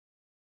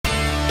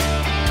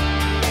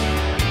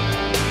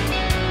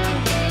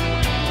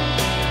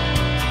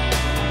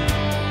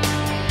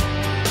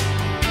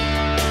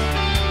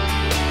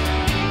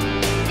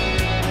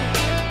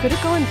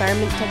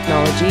Environment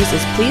Technologies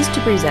is pleased to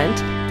present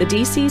the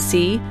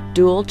DCC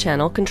Dual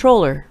Channel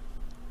Controller.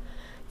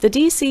 The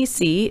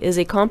DCC is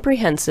a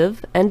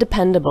comprehensive and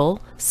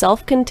dependable,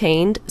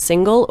 self-contained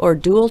single or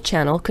dual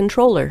channel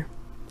controller.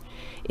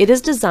 It is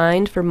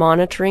designed for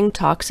monitoring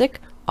toxic,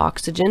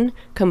 oxygen,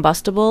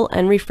 combustible,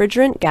 and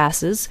refrigerant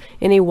gases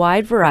in a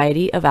wide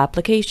variety of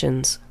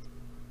applications.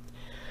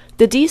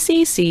 The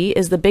DCC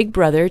is the big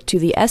brother to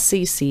the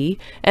SCC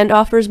and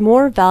offers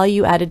more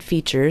value-added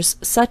features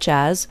such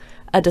as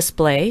a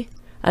display,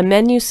 a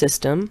menu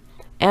system,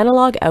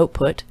 analog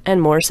output,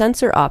 and more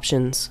sensor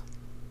options.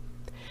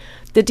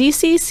 The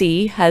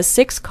DCC has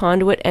 6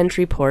 conduit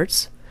entry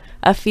ports,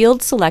 a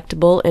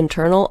field-selectable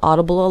internal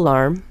audible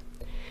alarm,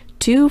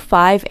 2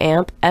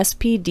 5-amp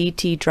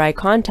SPDT dry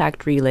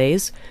contact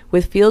relays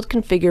with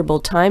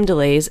field-configurable time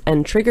delays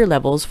and trigger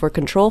levels for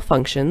control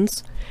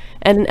functions,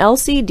 and an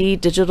LCD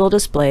digital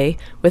display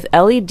with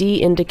LED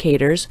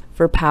indicators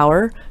for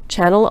power,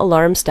 channel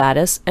alarm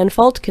status, and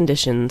fault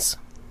conditions.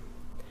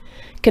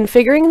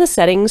 Configuring the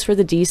settings for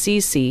the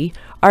DCC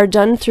are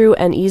done through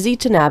an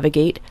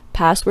easy-to-navigate,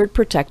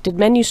 password-protected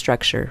menu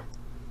structure.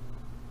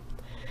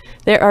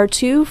 There are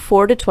 2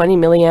 4 to 20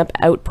 mA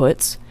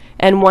outputs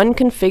and 1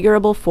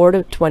 configurable 4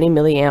 to 20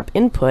 mA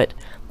input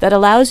that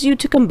allows you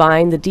to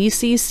combine the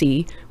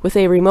DCC with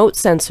a remote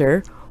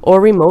sensor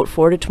or remote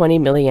 4 to 20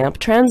 mA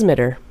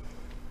transmitter.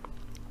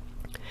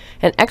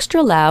 An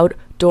extra loud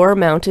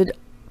door-mounted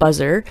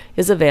buzzer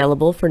is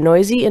available for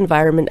noisy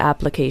environment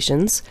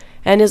applications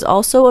and is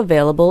also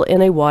available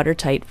in a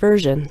watertight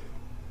version.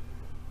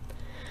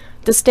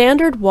 The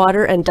standard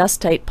water and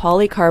dust-tight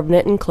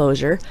polycarbonate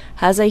enclosure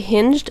has a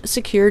hinged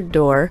secured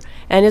door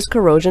and is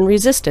corrosion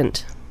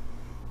resistant.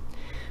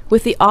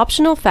 With the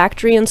optional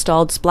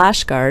factory-installed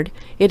splash guard,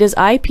 it is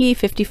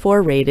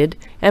IP54 rated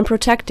and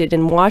protected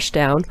in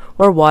washdown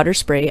or water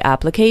spray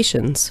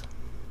applications.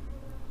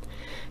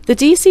 The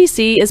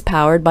DCC is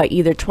powered by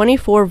either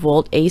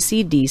 24-volt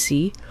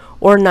AC-DC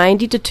or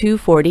 90 to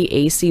 240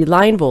 AC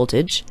line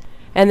voltage,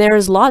 and there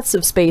is lots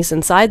of space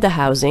inside the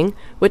housing,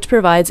 which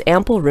provides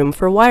ample room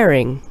for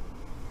wiring.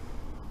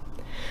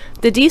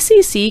 The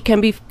DCC can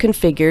be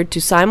configured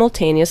to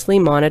simultaneously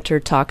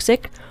monitor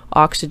toxic,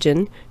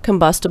 oxygen,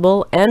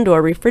 combustible,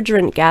 and/or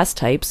refrigerant gas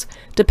types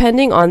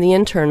depending on the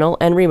internal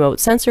and remote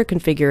sensor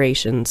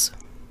configurations.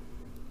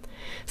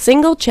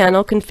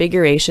 Single-channel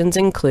configurations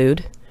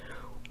include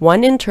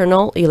 1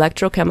 internal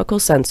electrochemical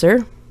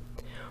sensor,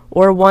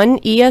 or 1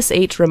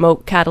 ESH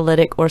remote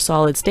catalytic or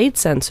solid-state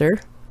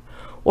sensor,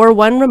 or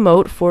 1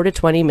 remote 4 to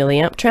 20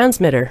 mA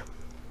transmitter.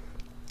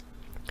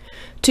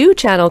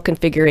 2-channel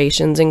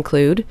configurations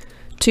include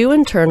 2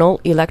 internal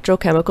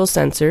electrochemical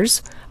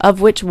sensors,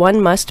 of which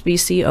 1 must be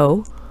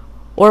CO,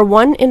 or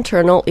 1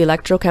 internal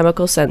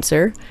electrochemical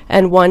sensor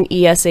and 1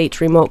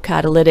 ESH remote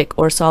catalytic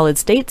or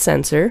solid-state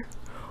sensor,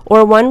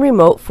 or 1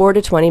 remote 4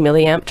 to 20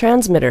 mA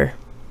transmitter.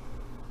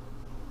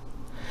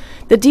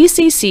 The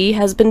DCC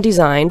has been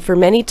designed for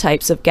many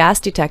types of gas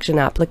detection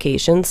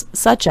applications,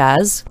 such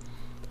as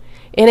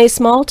in a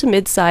small to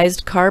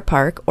mid-sized car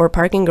park or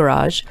parking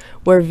garage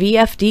where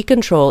VFD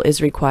control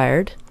is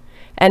required,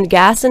 and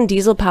gas and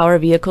diesel power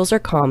vehicles are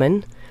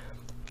common.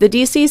 The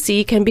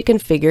DCC can be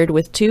configured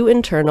with 2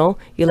 internal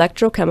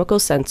electrochemical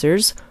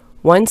sensors,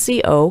 1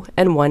 CO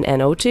and 1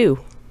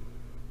 NO2.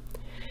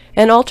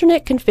 An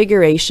alternate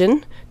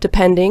configuration,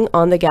 depending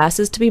on the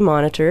gases to be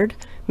monitored,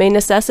 may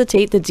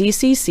necessitate the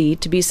DCC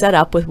to be set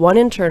up with 1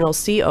 internal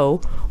CO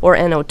or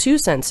NO2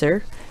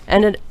 sensor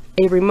and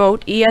a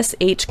remote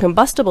ESH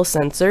combustible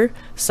sensor,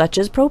 such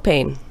as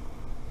propane.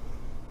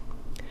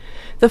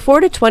 The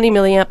 4 to 20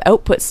 mA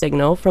output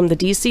signal from the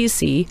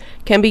DCC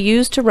can be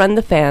used to run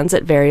the fans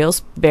at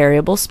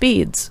variable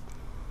speeds.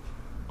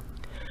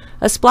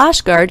 A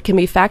splash guard can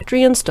be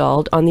factory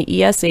installed on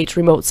the ESH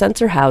remote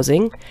sensor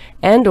housing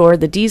and/or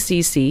the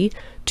DCC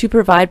to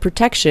provide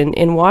protection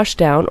in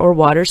washdown or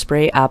water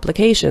spray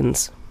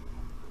applications.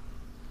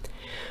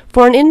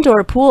 For an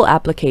indoor pool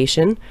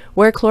application,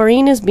 where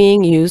chlorine is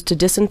being used to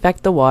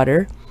disinfect the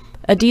water,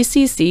 a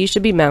DCC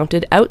should be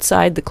mounted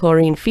outside the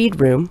chlorine feed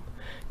room,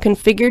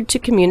 configured to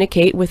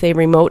communicate with a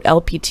remote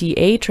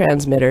LPTA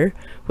transmitter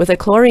with a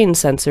chlorine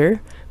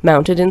sensor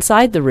mounted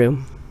inside the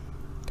room.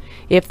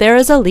 If there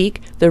is a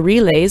leak, the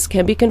relays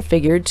can be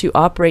configured to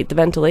operate the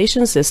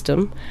ventilation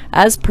system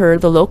as per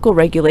the local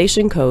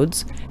regulation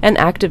codes and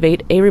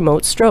activate a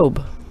remote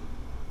strobe.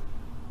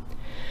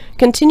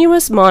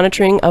 Continuous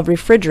monitoring of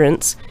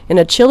refrigerants in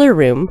a chiller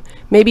room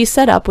may be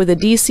set up with a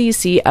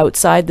DCC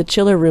outside the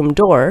chiller room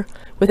door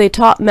with a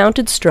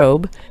top-mounted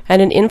strobe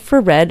and an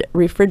infrared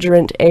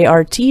refrigerant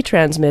ART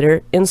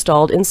transmitter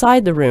installed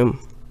inside the room.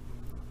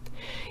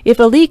 If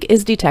a leak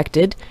is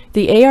detected,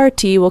 the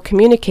ART will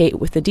communicate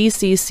with the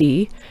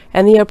DCC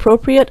and the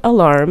appropriate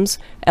alarms,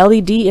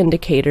 LED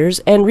indicators,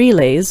 and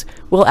relays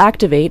will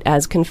activate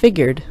as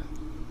configured.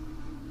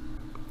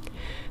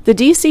 The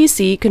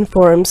DCC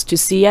conforms to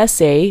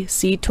CSA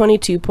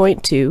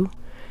C22.2,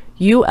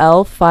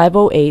 UL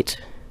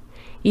 508,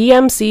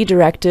 EMC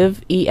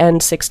Directive EN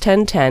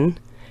 61010,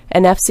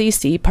 and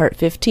FCC Part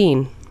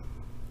 15.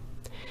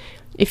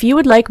 If you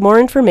would like more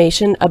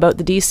information about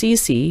the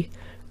DCC,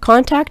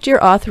 contact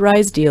your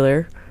authorized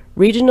dealer,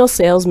 regional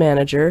sales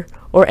manager,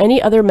 or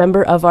any other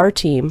member of our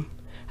team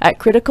at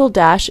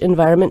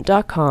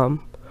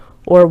critical-environment.com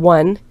or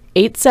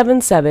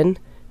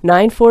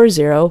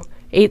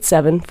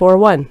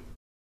 1-877-940-8741.